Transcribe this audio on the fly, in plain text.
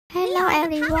Hello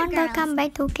everyone, welcome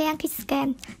back to Kian Kids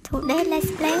Game. Today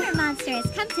let's play. River monster has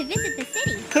come to visit the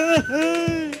city. Oh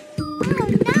no,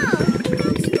 it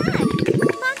got stuck.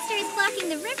 The monster is blocking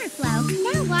the river flow.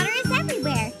 Now water is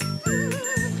everywhere.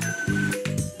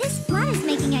 This flood is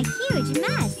making a huge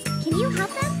mess. Can you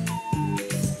help them?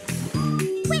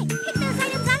 Quick, pick those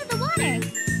items out of the water.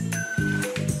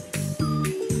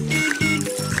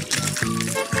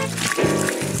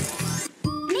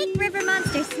 Make river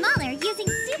monster smaller using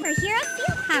superhero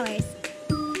field powers.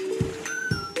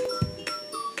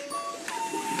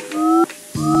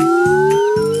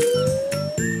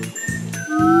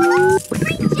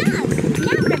 Great job!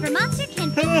 Now river monster can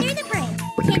fit through the bridge.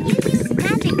 Can you use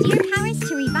magic deer powers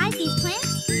to revive these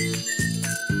plants?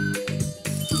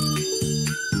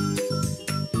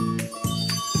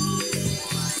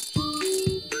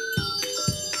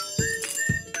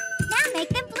 Now make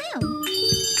them bloom.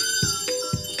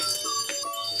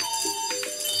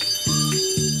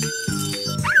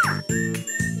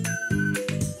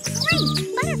 Great!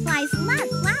 Butterflies love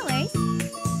flowers.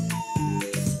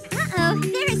 Uh-oh,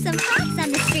 there are some fox on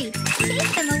the street.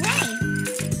 Chase them away.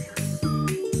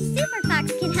 Super Fox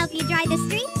can help you dry the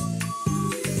street.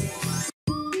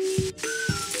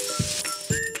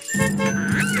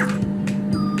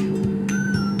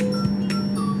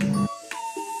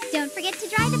 Don't forget to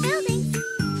dry the buildings.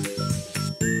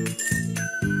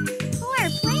 Poor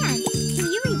plants. Can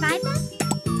you revive them?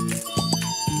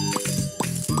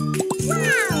 Wow!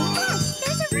 Look!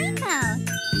 There's a rainbow!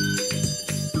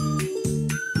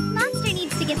 Monster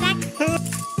needs to get back.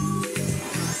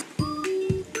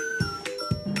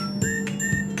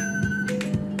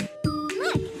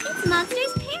 Look! It's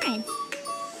Monster's parents!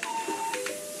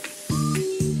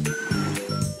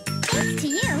 Thanks to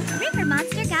you, River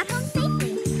Monster got home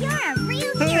safely. You're a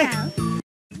real hero!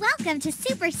 Welcome to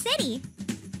Super City!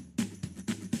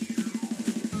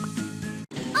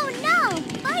 Oh no!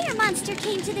 Fire Monster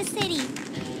came to the city!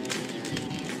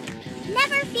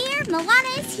 Never fear,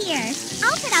 Moana is here.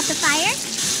 I'll put out the fire.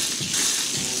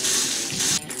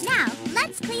 Now,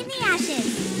 let's clean the ashes.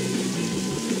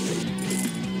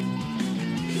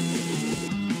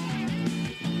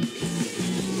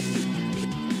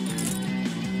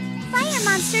 Fire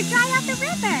Monster, dry out the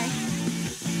river.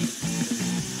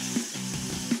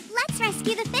 Let's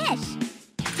rescue the fish.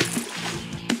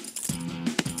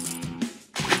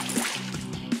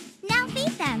 Now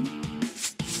feed them.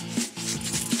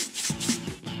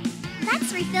 Let's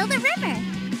refill the river.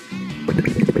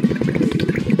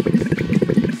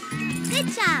 Good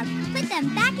job. Put them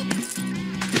back in.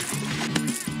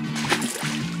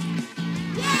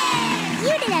 Yay!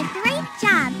 You did a great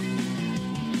job.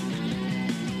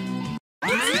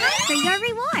 It's time for your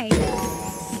reward.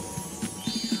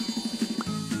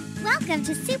 Welcome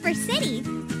to Super City.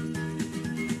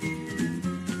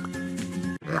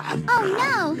 Oh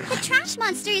no! The trash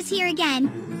monster is here again.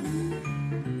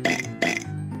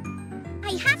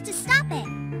 I have to stop it.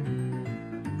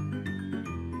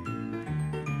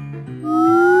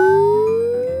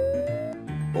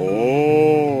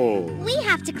 Oh! We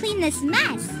have to clean this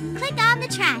mess. Click on the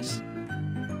trash.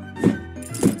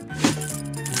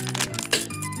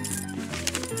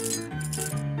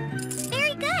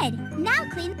 Very good. Now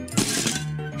clean.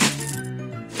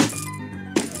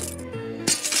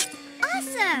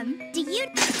 Awesome! Do you...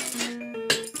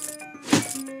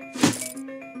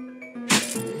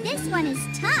 This one is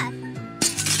tough.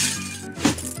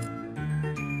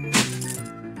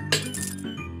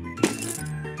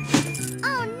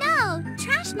 Oh no!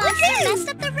 Trash monster messed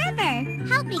up the river.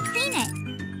 Help me clean it.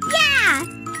 Yeah!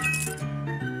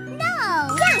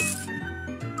 No! Yes!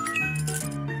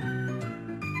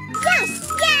 Yes!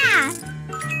 Yeah!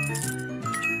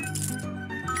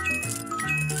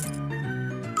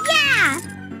 Yeah!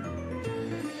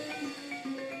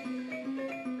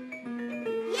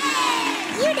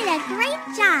 You did a great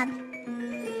job!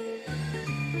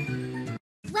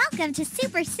 Welcome to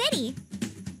Super City!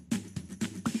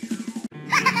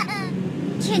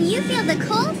 Can you feel the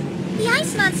cold? The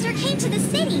ice monster came to the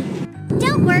city!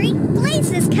 Don't worry,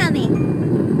 Blaze is coming!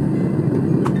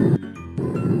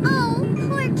 Oh,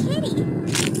 poor kitty!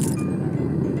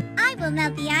 I will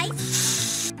melt the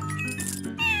ice.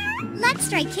 Let's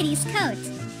dry Kitty's coat.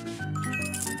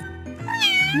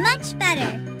 Much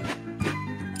better!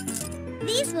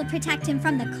 These will protect him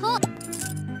from the cold.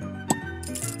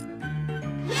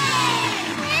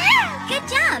 Yay! Good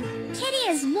job! Kitty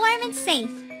is warm and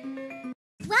safe.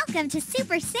 Welcome to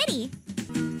Super City.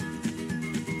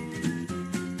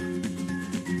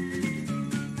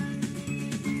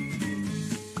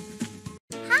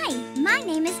 Hi, my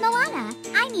name is Moana.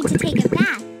 I need to take a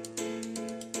bath.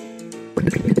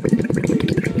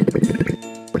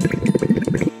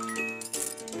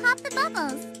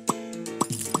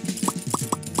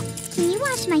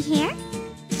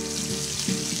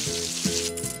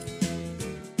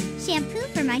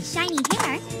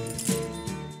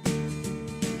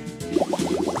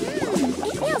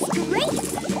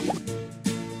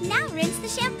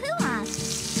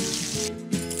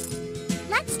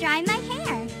 dry my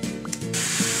hair.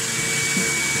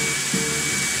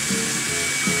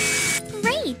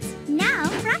 Great! Now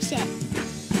brush it.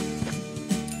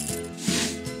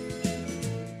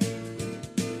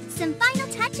 Some final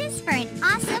touches for an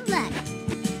awesome look.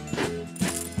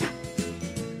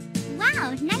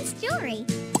 Wow, nice jewelry.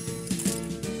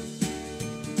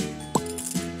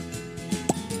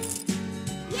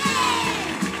 Yay!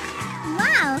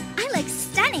 Wow, I look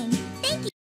stunning. Thank you.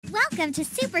 Welcome to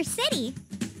Super City.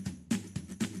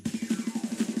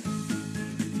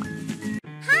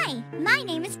 Hi, my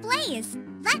name is Blaze.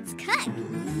 Let's cook.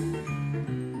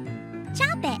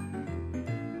 Chop it.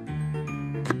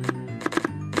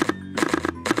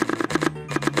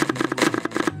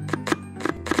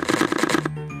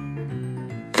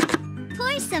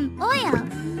 Pour some oil.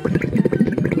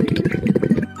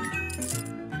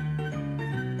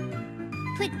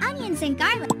 Put onions and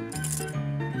garlic.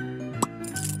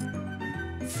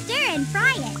 Stir and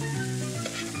fry it.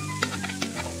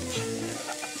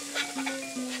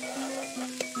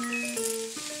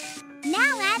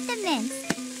 Now add the mince.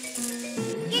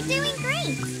 You're doing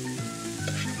great.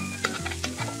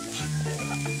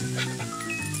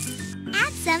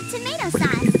 Add some tomato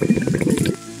sauce.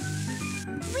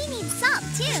 We need salt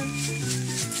too.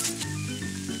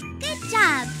 Good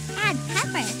job. Add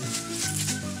pepper.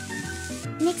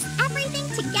 Mix everything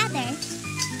together.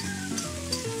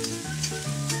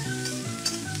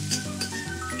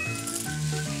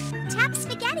 Tap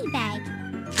spaghetti bag.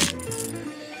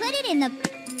 Put it in the...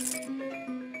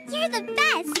 You're the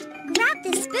best! Grab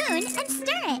the spoon and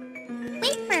stir it.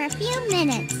 Wait for a few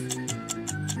minutes.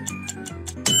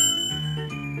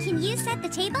 Can you set the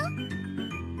table?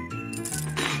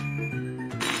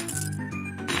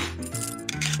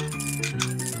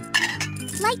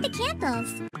 Light the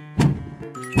candles.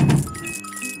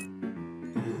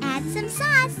 Add some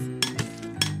sauce.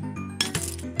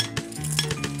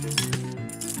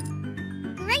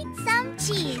 Grate some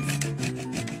cheese.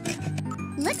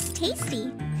 Looks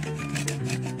tasty.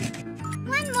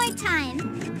 One more time.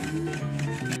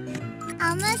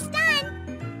 Almost done.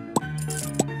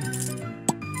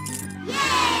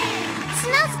 Yay!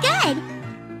 Smells good.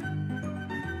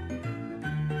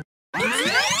 It's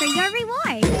time for your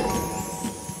reward.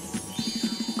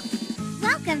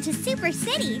 Welcome to Super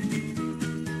City.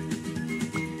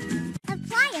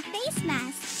 Apply a face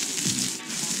mask.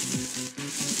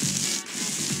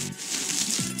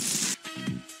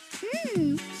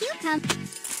 Cucumber.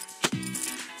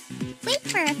 Wait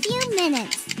for a few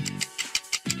minutes.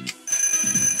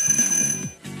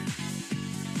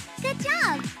 Good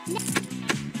job.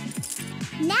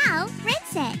 Now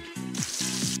rinse it.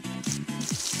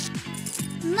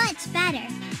 Much better.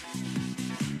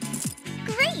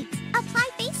 Great! Apply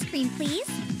face cream, please.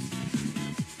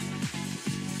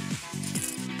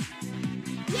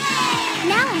 Yay!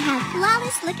 Now I have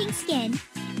flawless looking skin.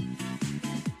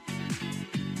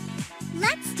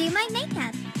 Let's do my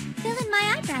makeup. Fill in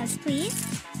my eyebrows, please.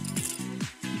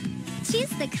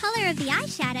 Choose the color of the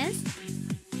eyeshadows.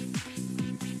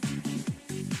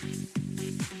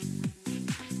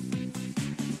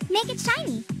 Make it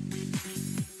shiny.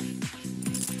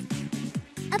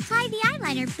 Apply the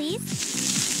eyeliner, please.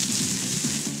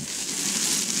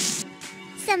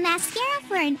 Some mascara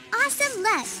for an awesome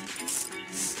look.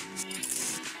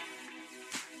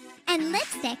 And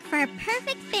lipstick for a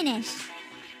perfect finish.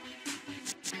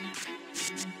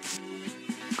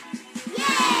 Yay!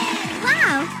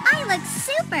 Wow, I look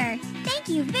super! Thank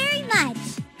you very much.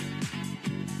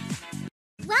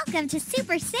 Welcome to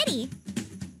Super City.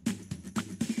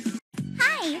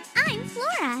 Hi, I'm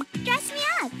Flora. Dress me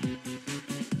up.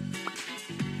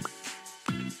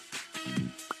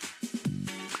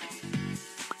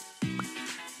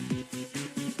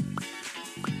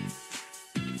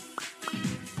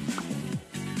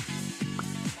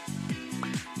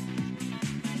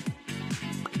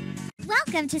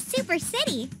 Welcome to Super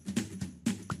City.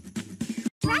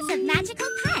 Dress up magical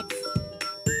pets.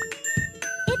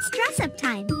 It's dress up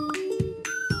time.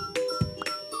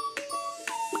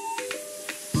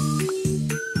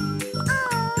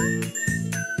 Aww.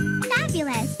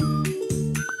 Fabulous.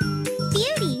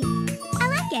 Beauty. I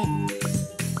like it.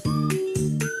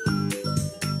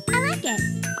 I like it.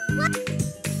 What?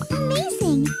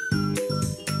 Amazing.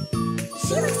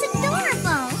 She looks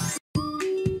adorable.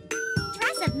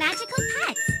 Dress up magical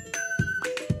pets.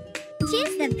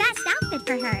 Choose the best outfit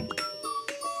for her.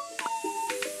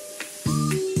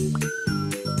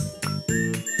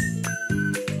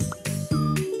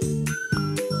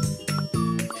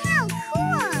 How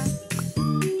cool!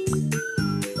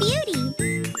 Beauty!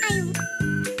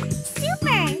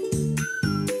 Super!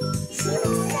 She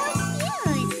looks so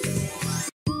cute!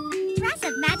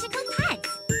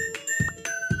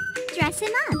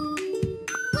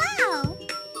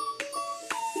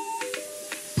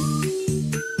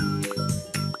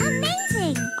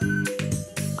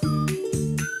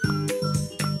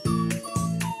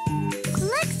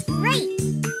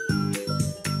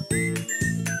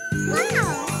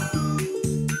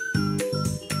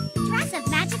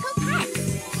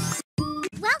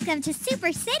 Welcome to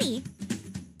Super City.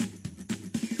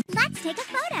 Let's take a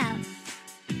photo.